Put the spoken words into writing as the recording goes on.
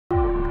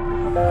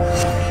In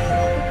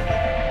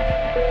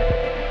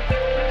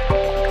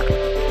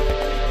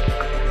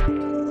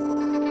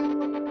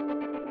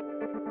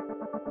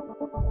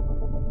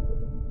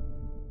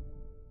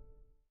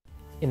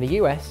the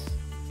US,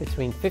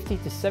 between 50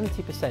 to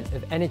 70%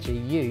 of energy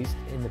used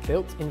in the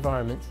built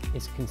environment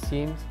is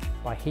consumed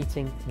by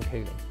heating and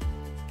cooling.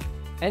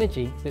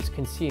 Energy that's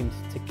consumed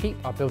to keep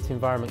our built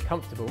environment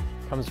comfortable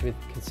comes with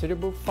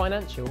considerable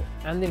financial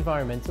and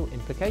environmental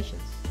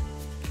implications.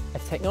 A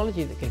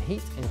technology that can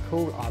heat and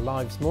cool our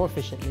lives more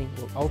efficiently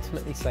will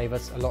ultimately save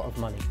us a lot of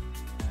money.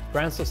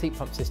 Ground source heat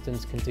pump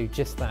systems can do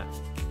just that.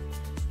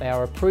 They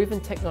are a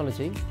proven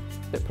technology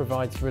that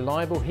provides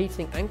reliable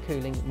heating and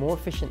cooling more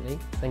efficiently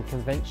than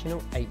conventional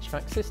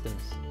HVAC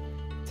systems.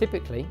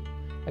 Typically,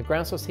 a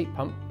ground source heat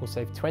pump will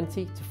save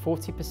 20 to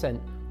 40%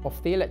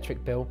 off the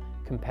electric bill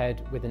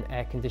compared with an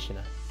air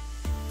conditioner,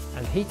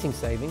 and heating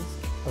savings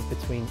of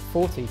between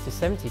 40 to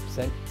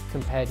 70%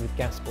 compared with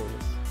gas boilers.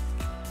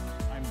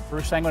 I'm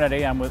Bruce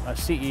Sanguinetti. I'm a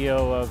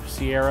CEO of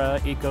Sierra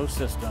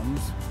Ecosystems.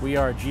 We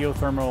are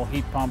geothermal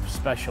heat pump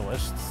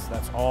specialists.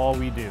 That's all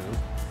we do.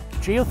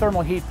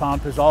 Geothermal heat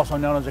pump is also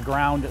known as a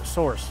ground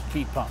source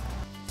heat pump.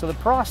 So the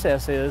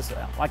process is,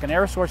 like an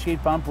air source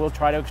heat pump, we'll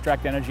try to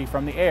extract energy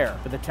from the air,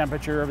 but the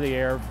temperature of the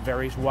air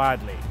varies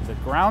widely. The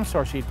ground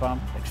source heat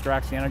pump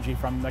extracts the energy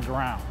from the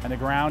ground, and the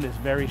ground is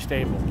very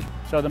stable.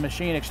 So the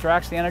machine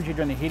extracts the energy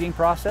during the heating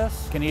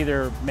process, can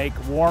either make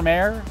warm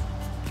air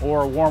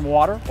or warm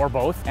water, or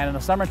both. And in the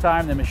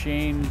summertime, the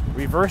machine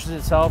reverses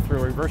itself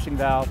through a reversing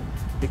valve,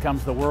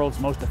 becomes the world's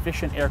most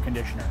efficient air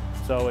conditioner.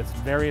 So it's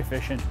very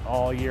efficient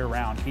all year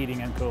round,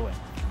 heating and cooling.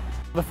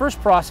 The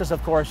first process,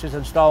 of course, is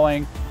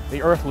installing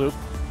the earth loop,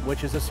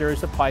 which is a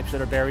series of pipes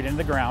that are buried into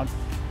the ground.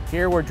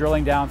 Here we're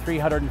drilling down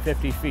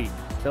 350 feet.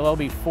 So there'll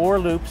be 4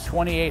 loops,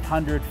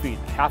 2,800 feet,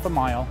 half a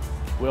mile,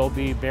 will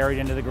be buried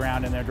into the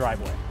ground in their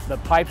driveway. The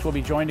pipes will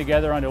be joined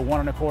together onto a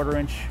 1 1/4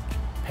 inch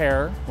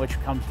pair, which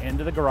comes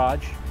into the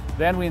garage.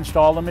 Then we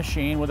install the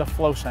machine with a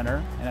flow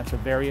center, and it's a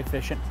very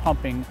efficient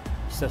pumping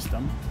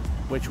system,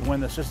 which when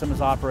the system is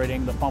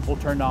operating, the pump will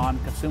turn on,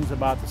 consumes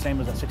about the same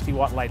as a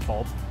 60-watt light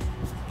bulb,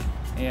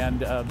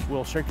 and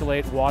will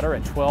circulate water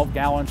at 12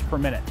 gallons per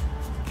minute.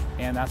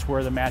 And that's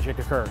where the magic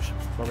occurs,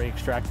 where we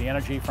extract the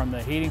energy from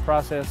the heating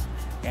process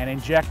and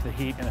inject the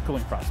heat in the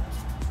cooling process.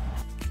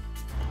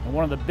 And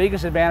one of the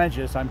biggest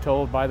advantages, I'm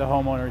told by the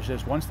homeowners,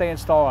 is once they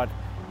install it,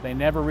 they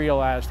never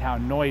realized how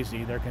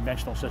noisy their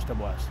conventional system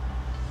was.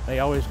 They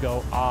always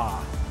go,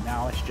 ah,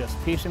 now it's just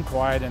peace and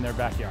quiet in their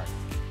backyard.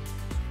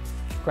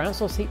 Ground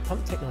source heat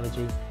pump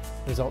technology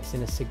results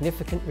in a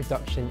significant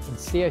reduction in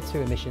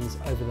CO2 emissions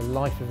over the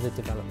life of the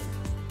development.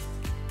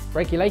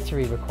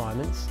 Regulatory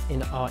requirements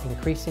in our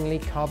increasingly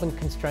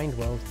carbon-constrained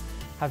world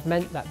have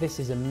meant that this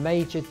is a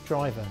major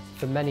driver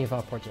for many of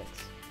our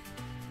projects.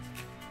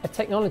 A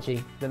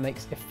technology that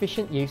makes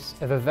efficient use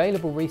of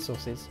available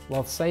resources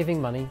while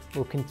saving money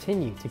will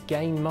continue to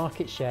gain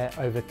market share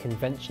over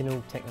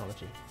conventional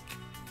technology.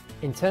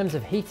 In terms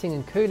of heating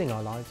and cooling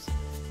our lives,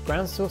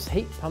 ground source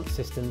heat pump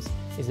systems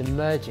is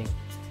emerging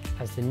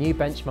as the new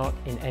benchmark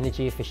in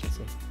energy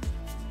efficiency.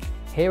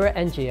 Here at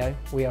ENGEO,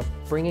 we are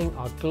bringing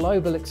our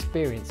global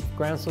experience of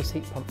ground source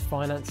heat pump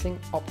financing,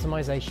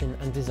 optimization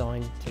and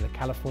design to the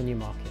California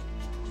market.